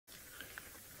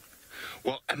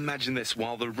Well, imagine this.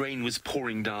 While the rain was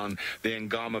pouring down, the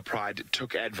Angama pride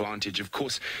took advantage. Of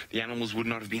course, the animals would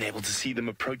not have been able to see them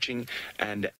approaching,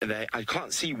 and I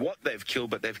can't see what they've killed,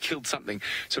 but they've killed something.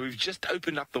 So we've just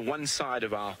opened up the one side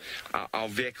of our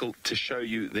vehicle to show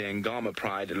you the Angama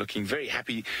pride looking very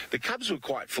happy. The cubs were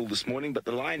quite full this morning, but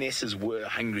the lionesses were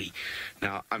hungry.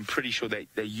 Now, I'm pretty sure they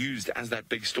used, as that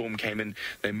big storm came in,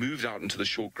 they moved out into the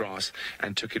short grass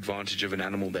and took advantage of an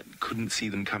animal that couldn't see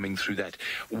them coming through that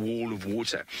wall of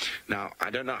water. Now, I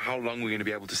don't know how long we're going to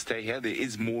be able to stay here. There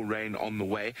is more rain on the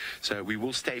way, so we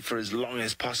will stay for as long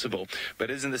as possible. But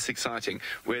isn't this exciting?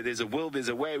 Where there's a will, there's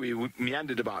a way. We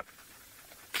meandered about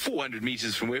 400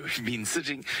 meters from where we've been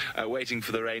sitting, waiting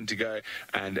for the rain to go,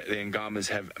 and the Angamas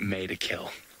have made a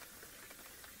kill.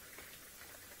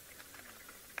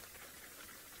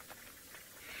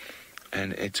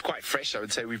 And it's quite fresh, I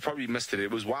would say. We probably missed it.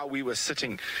 It was while we were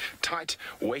sitting tight,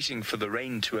 waiting for the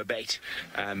rain to abate,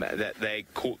 that they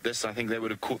caught this. I think they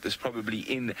would have caught this probably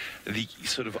in the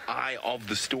sort of eye of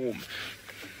the storm.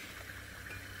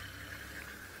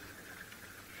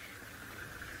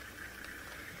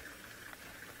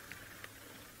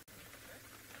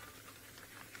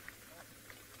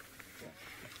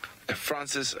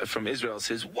 Francis from Israel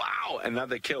says, wow,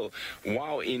 another kill.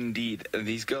 Wow, indeed.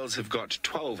 These girls have got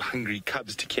 12 hungry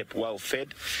cubs to keep well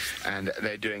fed, and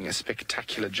they're doing a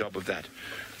spectacular job of that.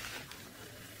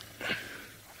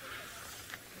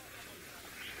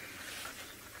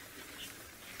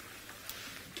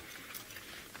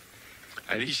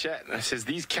 Alicia says,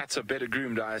 these cats are better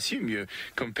groomed. I assume you're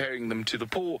comparing them to the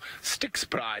poor Styx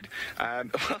pride.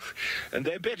 And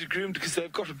they're better groomed because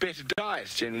they've got a better diet,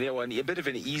 generally, or a bit of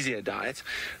an easier diet.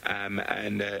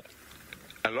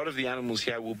 A lot of the animals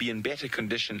here will be in better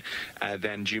condition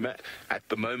than Djuma at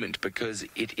the moment, because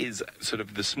it is sort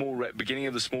of the beginning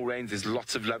of the small rains. There's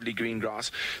lots of lovely green grass.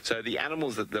 So the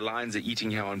animals that the lions are eating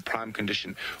here are in prime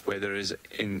condition, where there is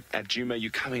at Djuma,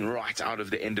 you're coming right out of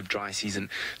the end of dry season.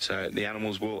 So the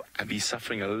animals will be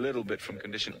suffering a little bit from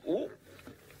condition. Oh,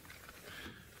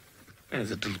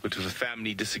 there's a little bit of a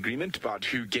family disagreement about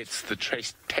who gets the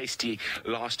tasty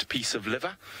last piece of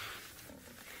liver.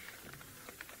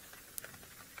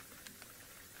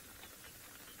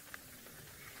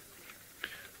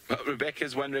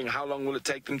 Rebecca's wondering how long will it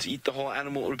take them to eat the whole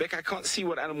animal. Rebecca, I can't see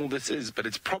what animal this is, but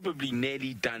it's probably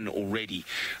nearly done already.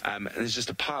 And there's just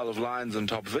a pile of lions on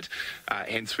top of it,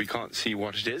 hence we can't see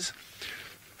what it is.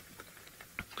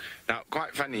 Now,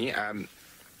 quite funny,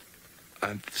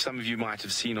 some of you might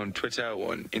have seen on Twitter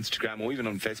or on Instagram or even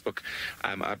on Facebook,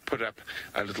 I put up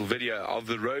a little video of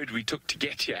the road we took to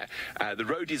get here. The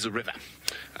road is a river,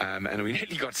 and we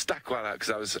nearly got stuck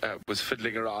because I was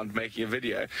fiddling around making a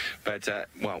video. But,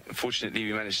 well, fortunately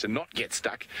we managed to not get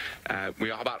stuck.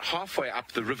 We are about halfway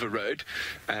up the river road,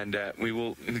 and we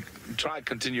will try and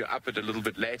continue up it a little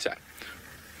bit later.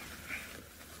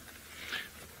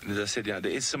 As I said, yeah,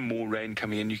 there is some more rain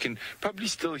coming in. You can probably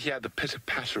still hear the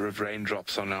pitter-patter of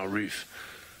raindrops on our roof.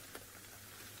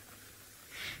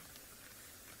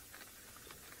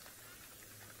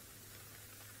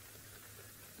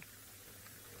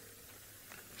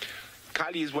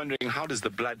 Kylie is wondering, how does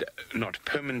the blood not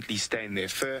permanently stain their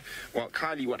fur? Well,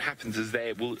 Kylie, what happens is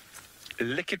they will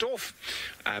lick it off.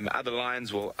 Other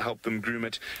lions will help them groom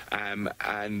it,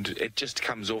 and it just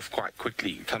comes off quite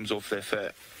quickly. It comes off their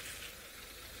fur.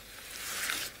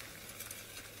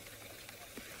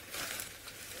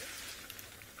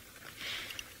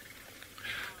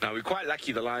 Now, we're quite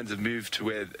lucky the lions have moved to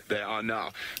where they are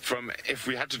now. If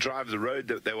we had to drive the road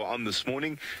that they were on this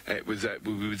morning,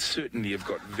 we would certainly have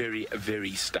got very,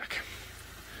 very stuck.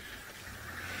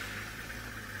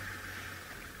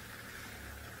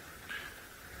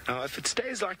 Now, if it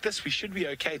stays like this, we should be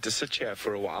okay to sit here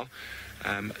for a while.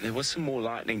 There was some more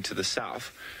lightning to the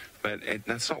south, but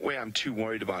that's not where I'm too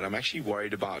worried about. I'm actually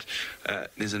worried about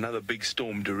there's another big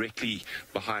storm directly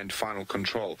behind final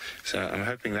control. So I'm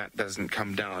hoping that doesn't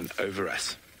come down over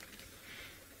us.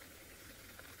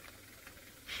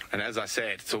 And as I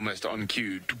said, it's almost on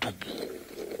cue.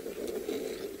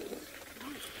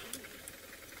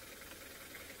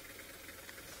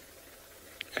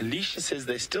 Alicia says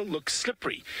they still look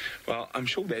slippery. Well, I'm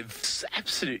sure they've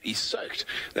absolutely soaked.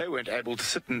 They weren't able to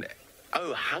sit and...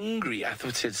 Oh, hungry. I thought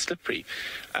it said slippery.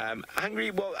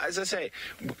 Hungry, well, as I say,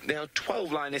 there are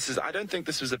 12 lionesses. I don't think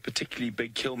this was a particularly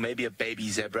big kill, maybe a baby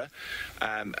zebra.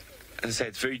 As I say,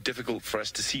 it's very difficult for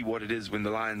us to see what it is when the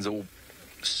lions are all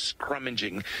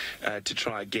scrummaging to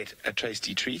try and get a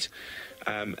tasty treat.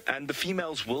 And the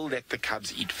females will let the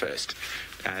cubs eat first.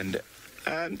 And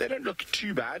they don't look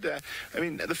too bad. I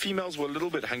mean, the females were a little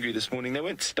bit hungry this morning. They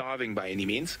weren't starving by any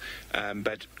means,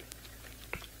 but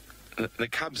The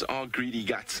cubs are greedy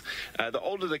guts. The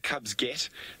older the cubs get,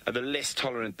 the less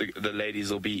tolerant the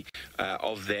ladies will be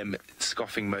of them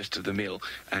scoffing most of the meal,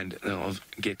 and they'll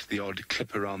get the odd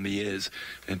clip around the ears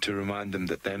and to remind them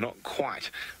that they're not quite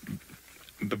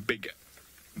the big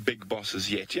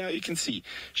bosses yet. Yeah, you can see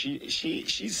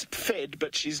she's fed,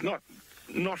 but she's not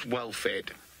well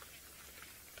fed.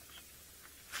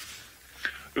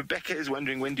 Rebecca is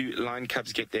wondering, when do lion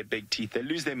cubs get their big teeth? They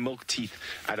lose their milk teeth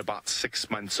at about 6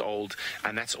 months old,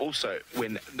 and that's also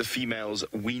when the females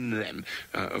wean them.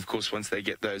 Of course, once they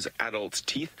get those adult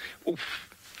teeth, oof,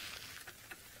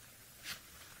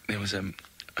 there was a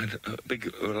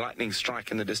big lightning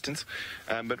strike in the distance.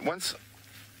 But once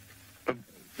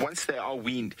they are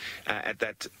weaned at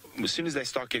that, as soon as they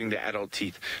start getting their adult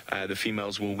teeth, the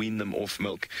females will wean them off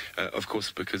milk, of course,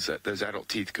 because those adult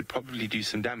teeth could probably do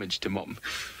some damage to mom.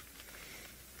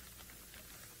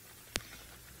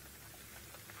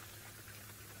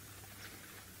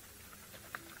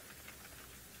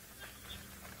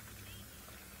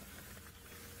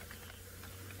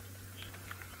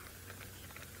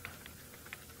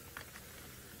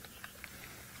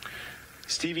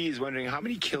 Stevie is wondering, how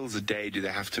many kills a day do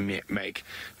they have to make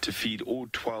to feed all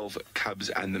 12 cubs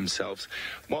and themselves?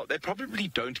 Well, they probably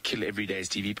don't kill every day,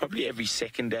 Stevie. Probably every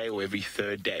second day or every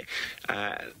third day.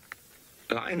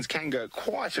 Lions can go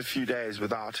quite a few days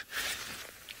without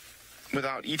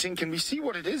eating. Can we see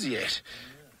what it is yet?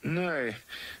 No,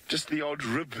 just the odd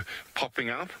rib popping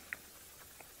up.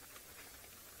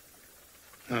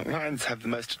 Lions have the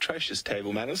most atrocious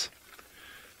table manners.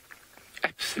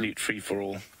 Absolute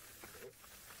free-for-all.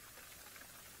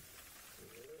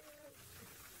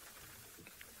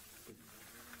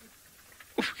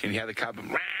 Can you hear the cub?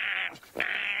 Mine!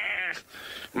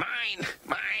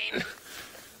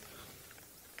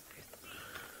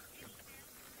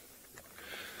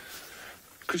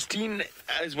 Christine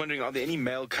is wondering, are there any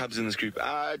male cubs in this group?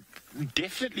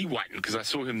 Definitely one, because I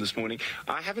saw him this morning.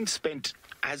 I haven't spent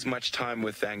as much time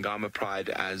with the Angama Pride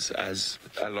as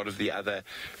a lot of the other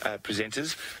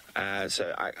presenters.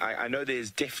 So I know there's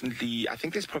definitely, I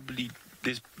think there's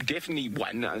definitely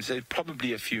one. I'd say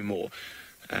probably a few more.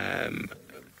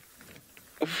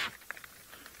 Oof.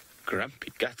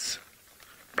 Grumpy guts.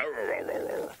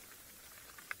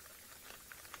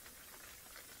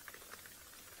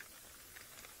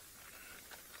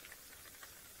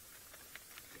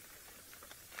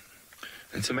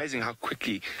 It's amazing how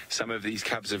quickly some of these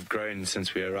cubs have grown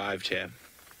since we arrived here.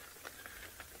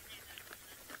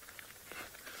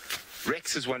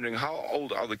 Rex is wondering, how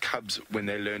old are the cubs when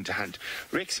they learn to hunt?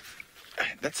 Rex,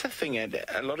 that's the thing, and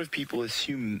a lot of people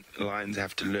assume lions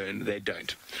have to learn. They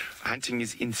don't. Hunting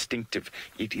is instinctive.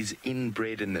 It is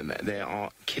inbred in them. They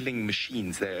are killing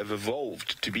machines. They have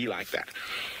evolved to be like that.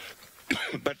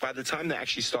 But by the time they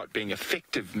actually start being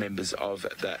effective members of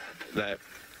the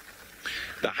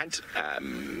hunt,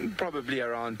 probably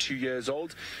around 2 years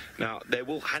old. Now, they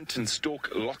will hunt and stalk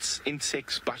lots,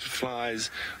 insects, butterflies,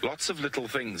 lots of little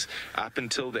things up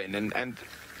until then.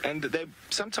 And they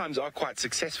sometimes are quite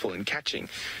successful in catching,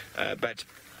 but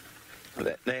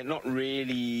they're not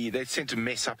really, they tend to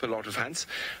mess up a lot of hunts.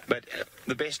 But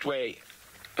the best way,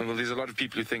 well, there's a lot of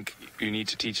people who think you need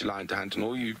to teach a lion to hunt,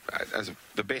 and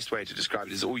the best way to describe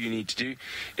it is all you need to do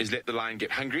is let the lion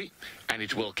get hungry, and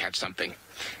it will catch something.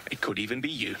 It could even be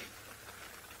you.